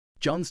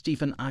John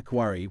Stephen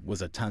Akhwari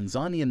was a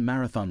Tanzanian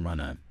marathon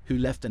runner who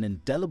left an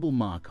indelible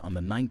mark on the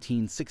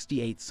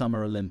 1968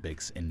 Summer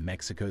Olympics in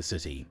Mexico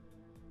City.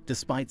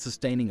 Despite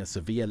sustaining a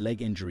severe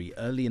leg injury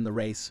early in the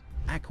race,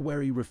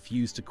 Akhwari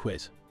refused to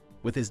quit.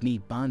 With his knee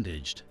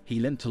bandaged,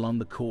 he limped along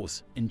the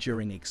course,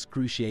 enduring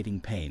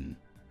excruciating pain.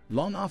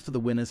 Long after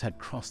the winners had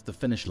crossed the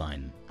finish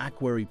line,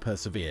 Akhwari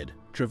persevered,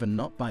 driven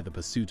not by the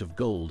pursuit of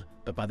gold,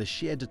 but by the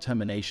sheer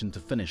determination to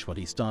finish what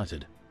he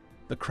started.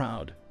 The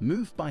crowd,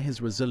 moved by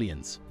his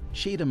resilience,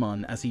 cheered him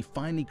on as he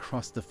finally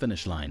crossed the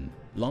finish line,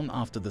 long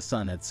after the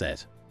sun had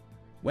set.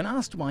 When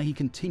asked why he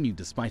continued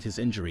despite his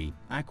injury,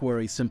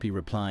 Akhwari simply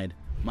replied,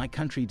 "My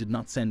country did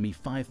not send me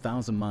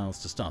 5,000 miles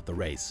to start the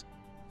race.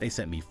 They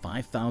sent me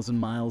 5,000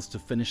 miles to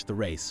finish the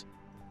race."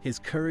 His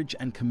courage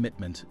and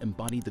commitment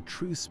embodied the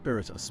true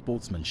spirit of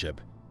sportsmanship,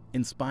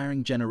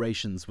 inspiring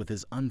generations with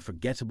his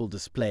unforgettable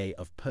display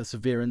of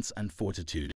perseverance and fortitude.